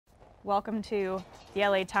Welcome to the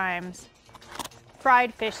LA Times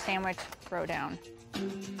fried fish sandwich throwdown.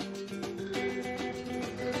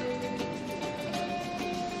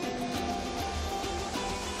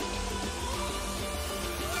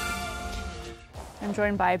 I'm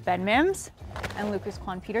joined by Ben Mims and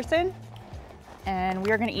Kwan Peterson, and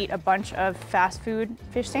we are going to eat a bunch of fast food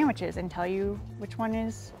fish sandwiches and tell you which one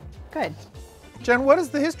is good. Jen, what is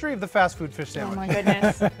the history of the fast food fish sandwich? Oh my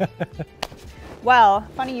goodness. Well,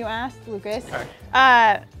 funny you asked, Lucas.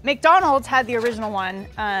 Okay. McDonald's had the original one.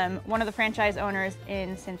 One of the franchise owners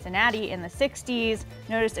in Cincinnati in the 60s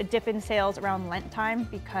noticed a dip in sales around Lent time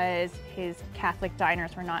because his Catholic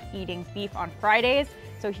diners were not eating beef on Fridays,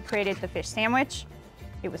 so he created the fish sandwich.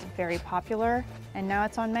 It was very popular, and now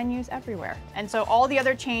it's on menus everywhere. And so all the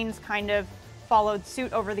other chains kind of followed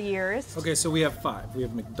suit over the years. Okay, so we have 5. We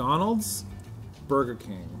have McDonald's, Burger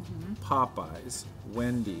King, Popeyes,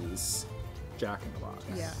 Wendy's, Jack in the Box.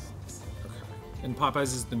 Yeah. Okay. And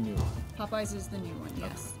Popeyes is the new one. Popeyes is the new one,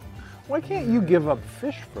 yes. Why can't you give up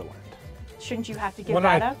fish for Lent? Shouldn't you have to give Well,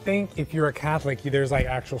 that I up? think if you're a Catholic, there's like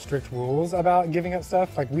actual strict rules about giving up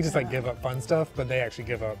stuff. Like we just like give up fun stuff, but they actually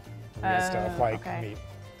give up real stuff like meat.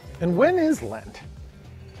 And when is Lent?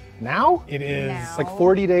 Now? It is Now. Like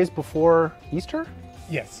 40 days before Easter?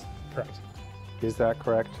 Yes, correct. Is that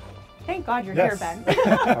correct? Thank God you're Yes. here,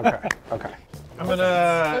 Ben. Okay, okay. I'm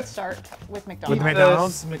gonna Let's start with With McDonald's.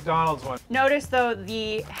 McDonald's? McDonald's one. Notice though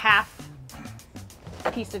the half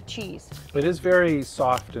piece of cheese. It is very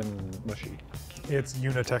soft and mushy. It's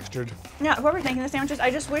unitextured. Yeah, whoever's making the sandwiches, I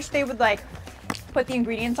just wish they would like put the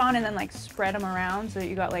ingredients on and then like spread them around so that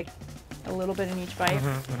you got like a little bit in each bite.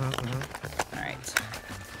 All right.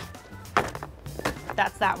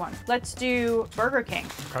 That's that one. Let's do Burger King.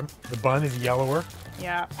 Okay. The bun is yellower,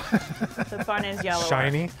 Yeah. The bun is yellow.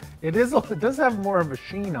 shiny, It does have more of a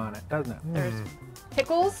sheen on it, doesn't it? There's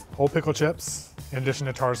pickles, whole pickle chips, in addition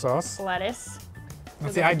to tar sauce. lettuce.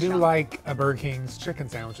 And see, I do like a Burger King's chicken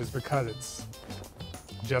sandwiches because it's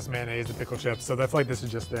just mayonnaise and pickle chips. So that's like this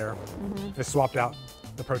is just there. They swapped out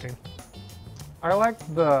the protein. I like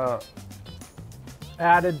the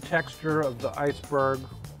added texture of the iceberg,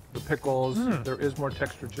 the pickles. There is more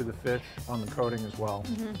texture to the fish on the coating as well.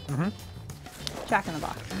 Jack in the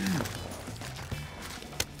Box.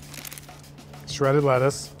 Shredded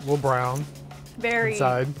lettuce, a little brown Very.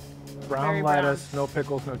 inside. Brown Very brown. lettuce, no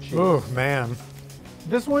pickles, no cheese. Oh man.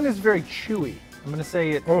 This one is very chewy. I'm gonna say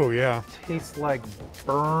it Oh yeah. tastes like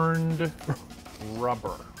burned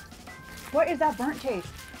rubber. What is that burnt taste?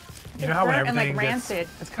 You know how when Burnt and like everything gets, rancid.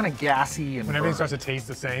 It's kind of gassy and when everything burnt. starts to taste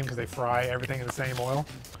the same because they fry everything in the same oil?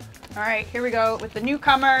 All right, here we go with the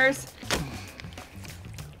newcomers.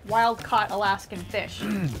 Wild caught Alaskan fish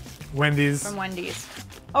Wendy's. from Wendy's.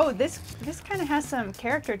 Oh, this kind of has some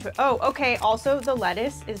character to it. Oh, okay. Also, the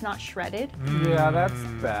lettuce is not shredded. Yeah, that's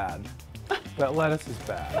bad. That lettuce is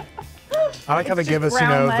bad. I like how they It's give us, just you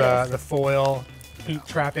know, brown lettuce. the foil heat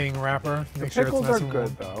trapping wrapper. The Make sure it's pickles nice are and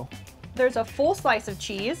good warm. though. There's a full slice of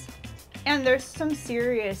cheese, and there's some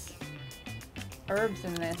serious herbs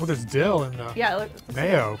in this. Well, there's dill in the Yeah, look.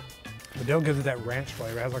 mayo. The dill gives it that ranch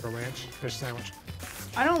flavor. It has like a ranch fish sandwich.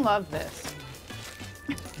 I don't love this.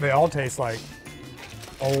 They all taste like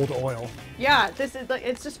old oil. Yeah, this is like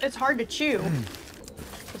it's hard to chew.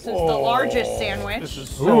 This is the largest sandwich. This is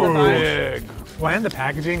in so the bunch. big. Well, and the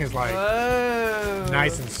packaging is like Whoa.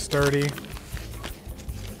 nice and sturdy.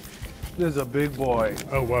 This is a big boy.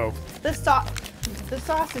 Oh, whoa. The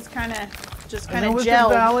sauce is kind of just And kind it of was gelled.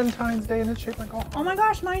 Valentine's Day and it's shaped like Oh my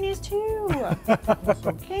gosh, mine is too.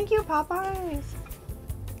 Thank you, Popeyes.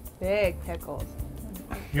 Big pickles.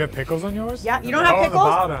 You have pickles on yours? Yeah, you don't have Oh, pickles? the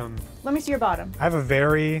bottom. Let me see your bottom. I have a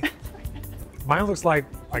very. Mine looks like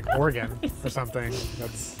Oregon or something.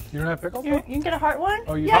 That's. You don't have pickles? You can get a heart one?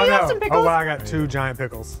 Oh, you- yeah, oh, you have no. some pickles. Oh, wow, I got 2 giant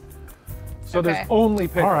pickles. So Okay. there's only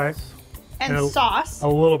pickles. All right. And No. sauce. A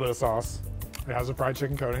little bit of sauce. It has a fried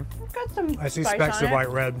chicken coating. It's got some I see spice specks on of it. like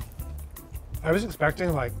red. I was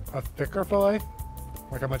expecting like a thicker fillet,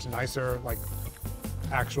 like a much nicer like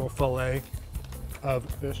actual fillet of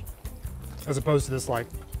fish, as opposed to this like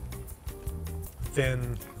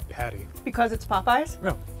thin patty. Because it's Popeyes?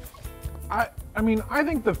 No. I mean, I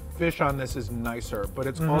think the fish on this is nicer, but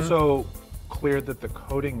it's also clear that the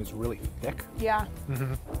coating is really thick. Yeah.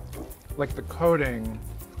 Like the coating,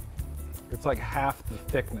 it's like half the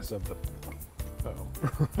thickness of the. Oh.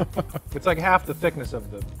 It's like half the thickness of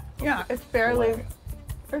the. Yeah, it's barely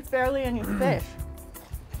any fish.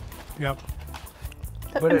 Yep.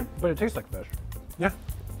 But it tastes like fish. Yeah.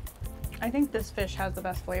 I think this fish has the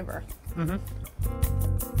best flavor.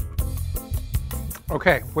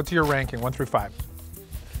 Okay, what's your ranking, 1 through 5?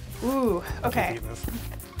 Ooh, Keep okay. eating this.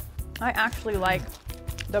 I actually like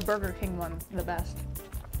the Burger King one the best.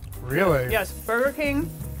 Really? Yes, Burger King,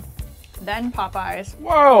 then Popeyes.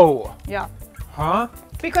 Whoa! Yeah. Huh?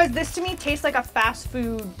 Because this to me tastes like a fast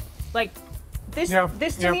food, like this. Yeah,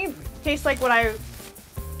 This to yeah. me tastes like what I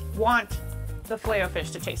want the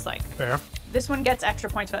Filet-o-Fish to taste like. Fair. This one gets extra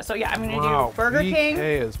points for that. So yeah, I'm gonna Wow. do Burger King,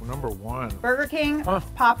 BK is number 1. Burger King, Huh.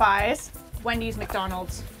 Popeyes, Wendy's,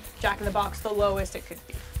 McDonald's, Jack in the Box, the lowest it could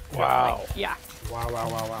be. Wow. Like, yeah. Wow, wow,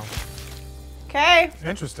 wow, wow. Okay.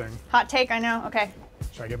 Interesting. Hot take, I know. Okay.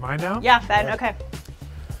 Should I get mine now? Yeah, Ben. Okay.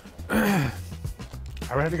 I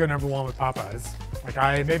would have to go number 1 with Popeyes.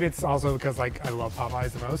 Like maybe it's also because like I love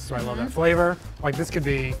Popeyes the most, so I love that flavor. Like this could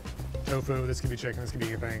be tofu, this could be chicken, this could be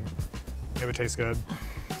anything. It would taste good.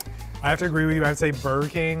 I have to agree with you. I'd say Burger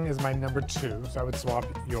King is my number 2, so I would swap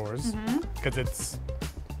yours because it's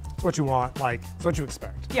what you want, like it's what you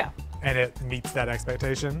expect, Yeah. and it meets that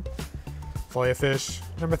expectation. Filet-o-Fish,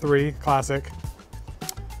 number 3, classic.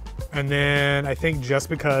 And then I think just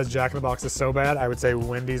because Jack in the Box is so bad, I would say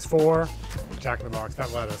Wendy's 4, Jack in the Box,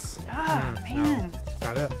 that lettuce. Ah, man.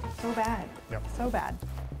 Not it. So bad. Yep. So bad.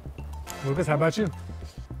 Lucas, how about you?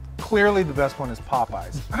 Clearly the best one is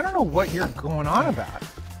Popeyes. I don't know what you're going on about.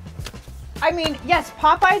 I mean, yes,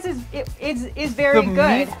 Popeyes is very The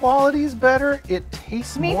good. meat quality is better. It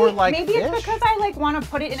tastes more like maybe fish. it's because I like want to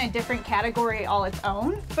put it in a different category all its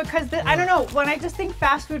own. Because I don't know, when I just think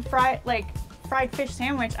fast food fried fish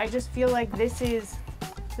sandwich, I just feel like this is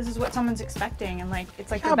what someone's expecting, and like it's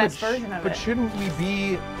like the best version of but it. shouldn't we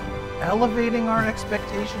be elevating our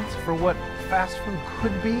expectations for what fast food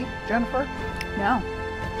could be, Jennifer? No.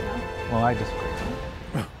 Well, I disagree.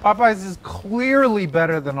 Popeyes is clearly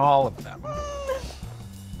better than all of them.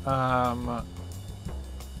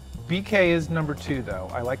 BK is number 2, though.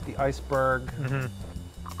 I like the iceberg.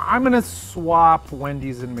 I'm gonna swap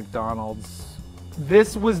Wendy's and McDonald's.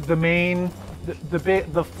 This was the main,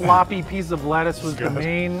 the floppy piece of lettuce was the Good.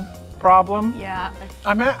 main problem. Yeah.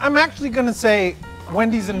 I'm actually gonna say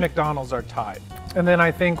Wendy's and McDonald's are tied. And then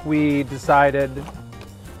I think we decided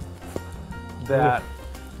that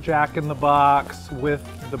Jack in the Box with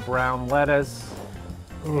the brown lettuce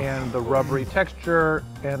and the rubbery texture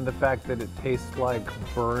and the fact that it tastes like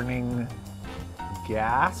burning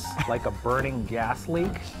gas, like a burning gas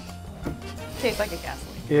leak, Tastes like a gas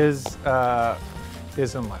leak.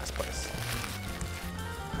 is in last place.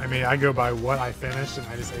 I mean, I go by what I finished, and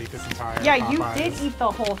I just ate this entire Yeah, Popeyes. you did eat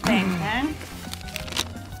the whole thing, man.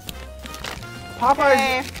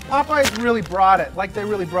 Popeyes really brought it, like they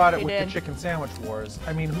really brought it They with did. the chicken sandwich wars.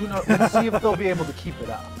 I mean, who knows? Let's see if they'll be able to keep it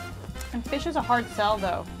up. And fish is a hard sell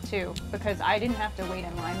though, too, because I didn't have to wait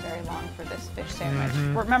in line very long for this fish sandwich.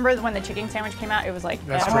 Remember when the chicken sandwich came out? It was like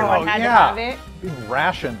That's true. everyone had to have it. Being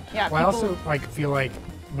rationed. Yeah, Well, I people, also like feel like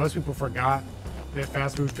most people forgot that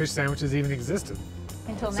fast food fish sandwiches even existed.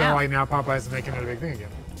 until So now. like now Popeyes is making it a big thing again.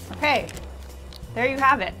 Okay, there you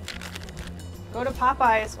have it. Go to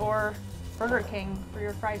Popeyes or Burger King for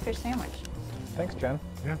your fried fish sandwich. Thanks, Jen.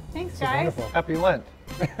 Yeah. Thanks, This is guys. wonderful. Happy Lent.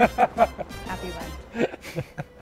 Happy Lent.